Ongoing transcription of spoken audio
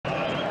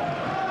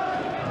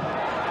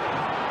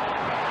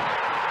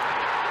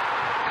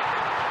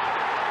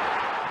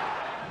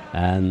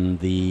And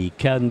the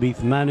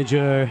Cowdenbeath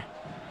manager,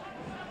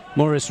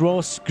 Maurice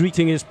Ross,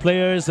 greeting his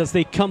players as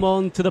they come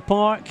on to the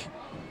park.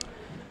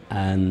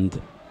 And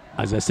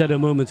as I said a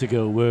moment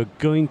ago, we're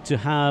going to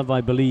have,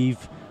 I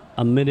believe,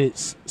 a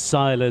minute's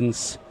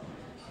silence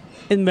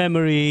in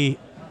memory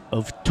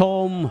of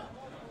Tom,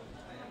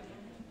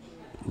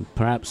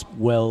 perhaps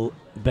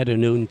better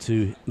known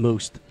to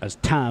most as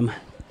Tam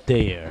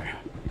Dare.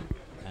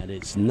 And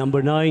it's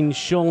number 9,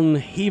 Sean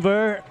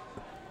Heaver.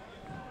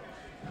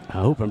 I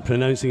hope I'm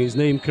pronouncing his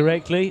name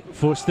correctly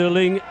for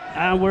Stirling,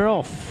 and we're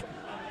off.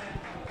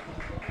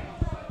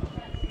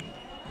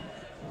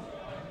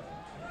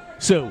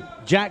 So,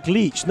 Jack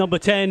Leach, number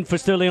 10 for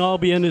Stirling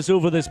Albion, is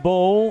over this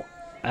ball.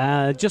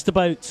 Just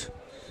about,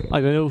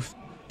 I don't know,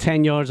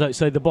 10 yards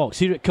outside the box.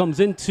 Here it comes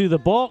into the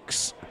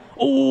box.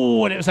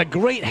 Oh, and it was a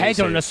great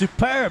header and a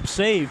superb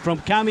save from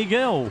Cammy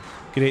Gill.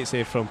 Great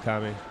save from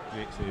Cammy.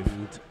 Great save.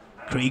 And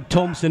Craig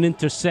Thompson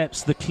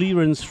intercepts the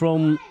clearance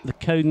from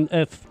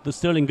the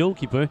Stirling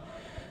goalkeeper.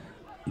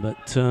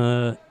 But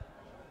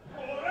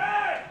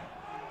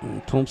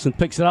Thompson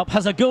picks it up,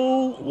 has a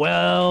go.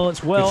 Well,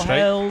 it's well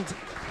held.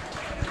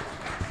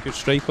 Good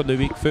strike on the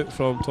weak foot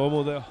from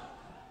Tomo there.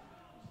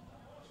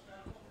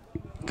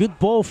 Good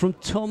ball from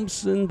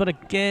Thompson, but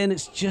again,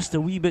 it's just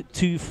a wee bit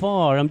too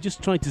far. I'm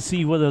just trying to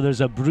see whether there's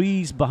a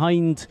breeze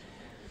behind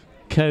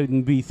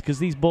Cowdenbeath, because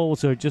these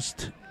balls are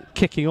just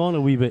kicking on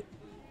a wee bit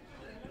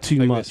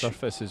too much. The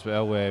surface as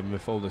well,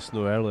 with all the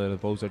snow earlier, the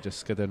balls are just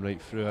skidding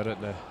right through it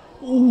now.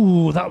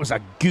 Ooh, that was a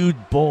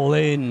good ball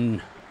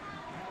in.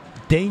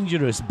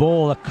 Dangerous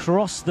ball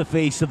across the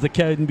face of the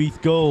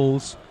Cowdenbeath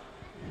goals.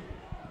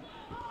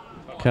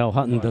 Cal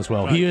Hutton does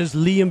well. Here's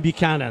Liam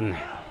Buchanan.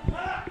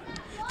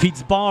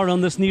 Feeds Barr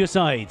on this near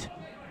side.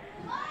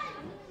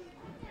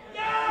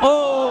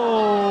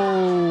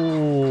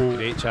 Oh!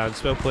 Great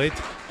chance, well played.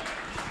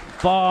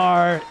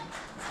 Barr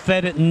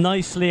fed it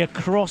nicely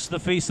across the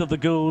face of the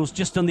goals,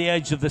 just on the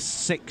edge of the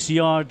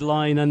 6-yard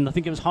line, and I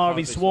think it was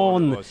Harvey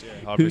Swan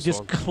who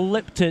just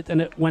clipped it,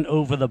 and it went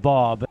over the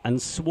bar.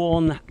 And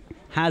Swan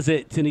has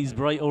it in his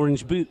bright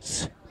orange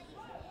boots,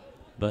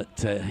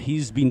 but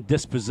he's been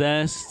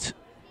dispossessed.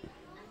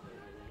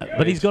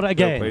 But he's got it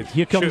again. Well,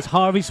 here comes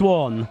Harvey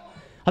Swan.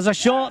 Has a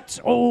shot.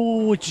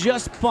 Oh,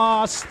 just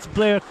past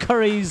Blair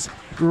Curry's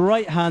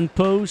right-hand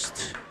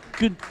post.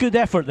 Good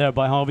effort there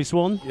by Harvey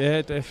Swan.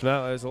 Yeah,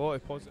 definitely. There's a lot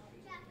of positive.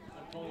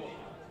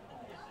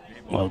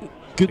 Well,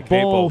 good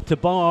ball to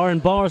Barr,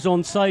 and Barr's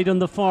onside on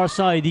the far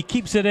side. He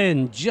keeps it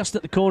in just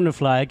at the corner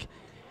flag.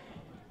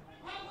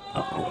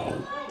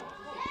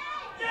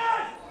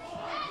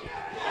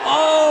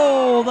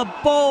 Oh, the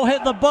ball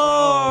hit the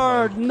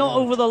bar, not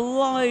over the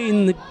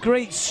line.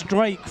 Great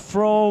strike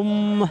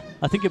from,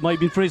 I think it might have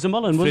been Fraser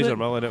Mullen, wasn't it? Fraser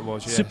Mullen it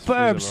was, yeah.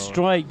 Superb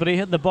strike, but he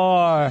hit the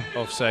bar.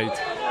 Offside.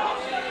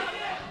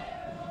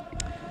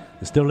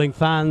 The Stirling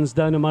fans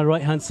down on my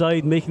right-hand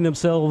side making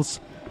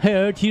themselves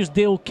heard. Here's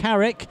Dale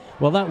Carrick.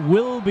 Well, that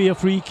will be a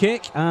free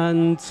kick,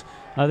 and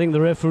I think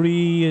the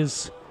referee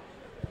is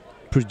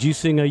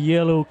producing a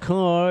yellow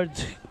card.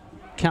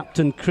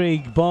 Captain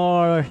Craig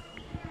Barr,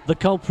 the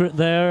culprit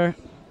there.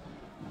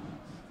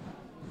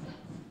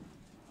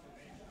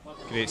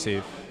 Great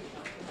save.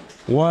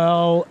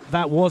 Well,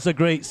 that was a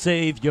great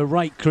save. You're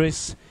right,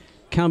 Kris.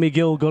 Cammy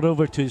Gill got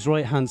over to his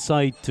right-hand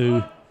side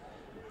to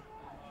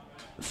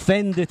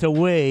fend it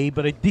away,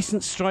 but a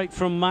decent strike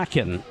from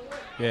Mackin.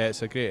 Yeah,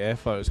 it's a great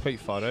effort. It's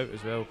quite far out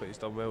as well, but he's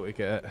done well to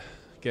get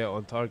it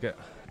on target.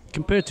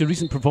 Compared to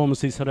recent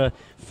performances, had a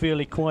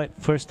fairly quiet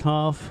first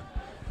half.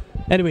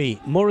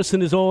 Anyway,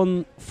 Morrison is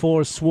on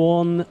for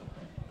Swan,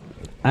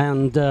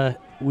 and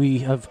we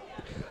have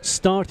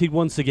started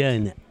once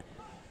again.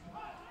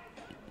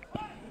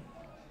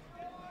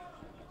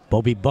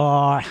 Bobby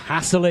Barr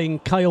hassling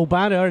Kyle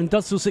Banner, and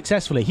does so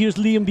successfully. Here's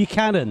Liam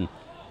Buchanan.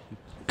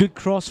 Good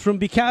cross from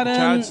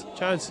Buchanan.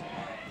 Chance.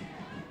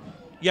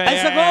 Yeah,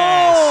 it's a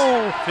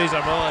goal! Fraser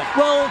Mullen.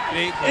 Well,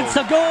 it's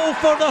a goal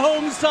for the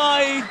home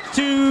side,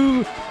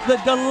 to the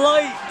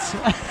delight,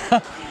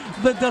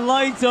 the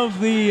delight of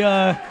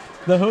the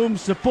home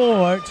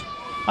support.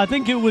 I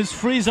think it was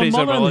Fraser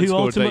Mullen who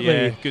ultimately.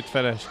 Yeah, good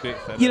finish, great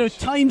finish. You know,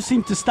 time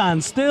seemed to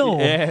stand still.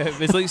 Yeah, it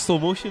was like slow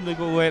motion. The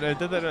goal went out,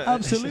 didn't it?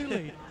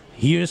 Absolutely.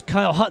 Here's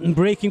Kyle Hutton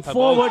breaking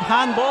forward,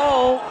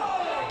 handball,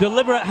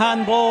 deliberate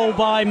handball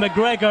by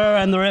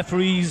McGregor, and the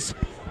referee's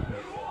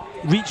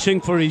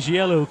reaching for his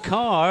yellow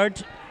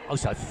card.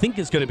 Also, I think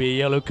it's going to be a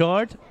yellow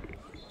card.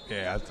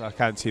 Yeah, I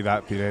can't see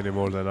that being any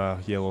more than a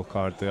yellow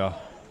card there.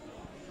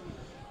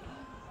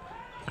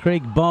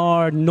 Craig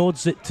Barr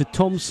nods it to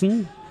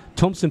Thompson.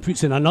 Thompson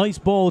puts in a nice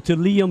ball to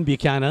Liam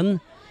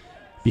Buchanan.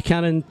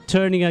 Buchanan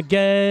turning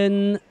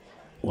again.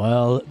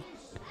 Well,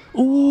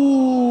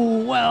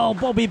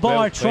 Bobby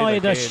Barr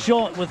tried a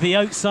shot with the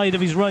outside of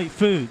his right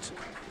foot.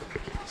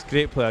 It's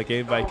great play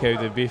again by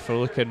Cowdenbeath for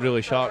looking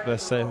really sharp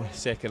this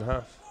second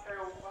half.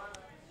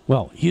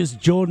 Well, here's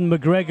Jordan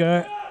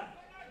McGregor.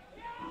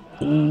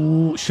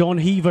 Ooh, Sean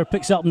Heaver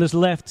picks up on this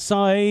left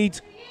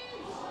side.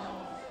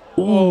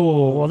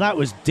 Oh, well, that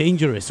was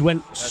dangerous.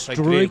 Went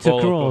straight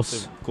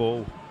across.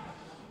 Goal.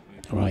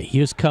 Right,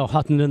 here's Kyle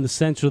Hutton in the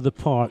centre of the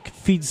park.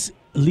 Feeds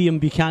Liam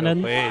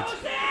Buchanan. Well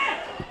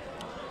played.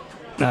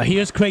 Now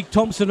here's Craig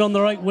Thompson on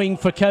the right wing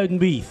for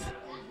Cowdenbeath.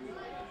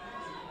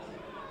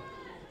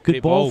 Good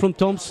Great ball ball from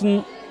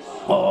Thompson.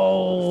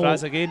 Oh,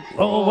 Fraz again.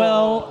 Oh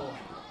well.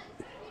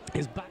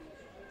 His back.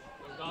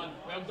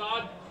 Well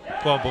done.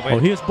 Go on, Bobby. Oh,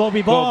 here's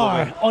Bobby Go on,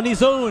 Barr Bobby. on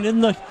his own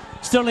in the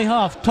Stirling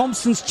half.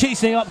 Thompson's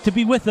chasing up to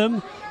be with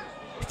him.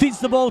 Feeds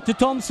the ball to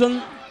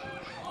Thompson.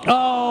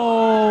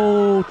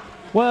 Oh,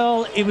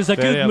 well, it was a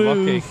Very good move,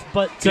 unlucky.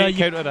 but Great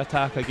counter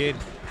attack again.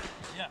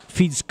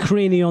 feeds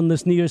Craney on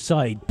this near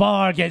side.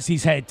 Barr gets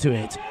his head to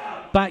it.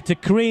 Back to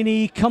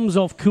Craney, comes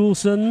off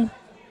Coulson.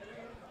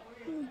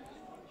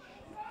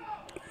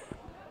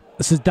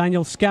 This is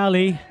Daniel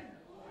Scally.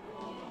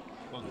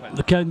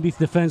 The Cowdenbeath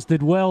defence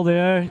did well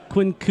there.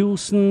 Quinn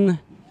Coulson.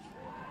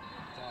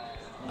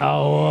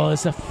 Oh,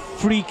 it's a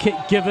free kick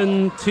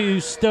given to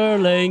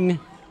Stirling.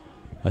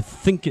 I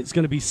think it's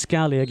going to be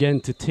Scally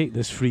again to take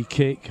this free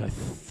kick. I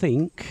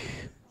think.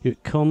 Here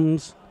it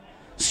comes.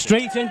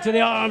 Straight into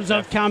the arms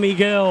of Cammy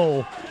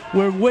Gill.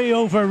 We're way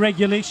over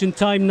regulation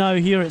time now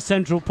here at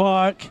Central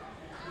Park.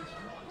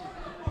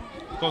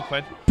 Go on,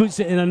 Quinn. Puts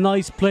it in a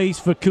nice place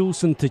for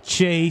Coulson to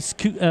chase.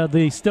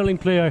 The Stirling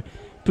player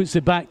puts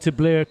it back to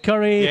Blair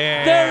Curry.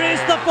 Yeah, there is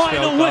the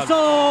final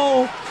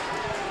well whistle.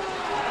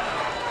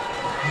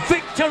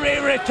 Victory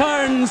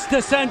returns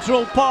to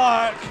Central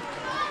Park.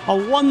 A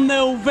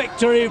 1-0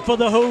 victory for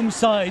the home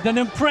side. An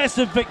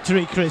impressive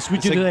victory, Kris,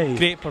 would you say?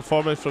 Great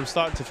performance from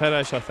start to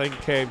finish. I think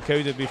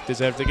Cowdenbeath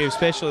deserved the game,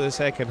 especially the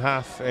second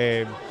half.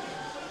 They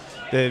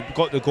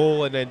got the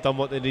goal and then done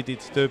what they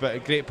needed to do, but a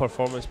great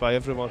performance by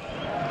everyone.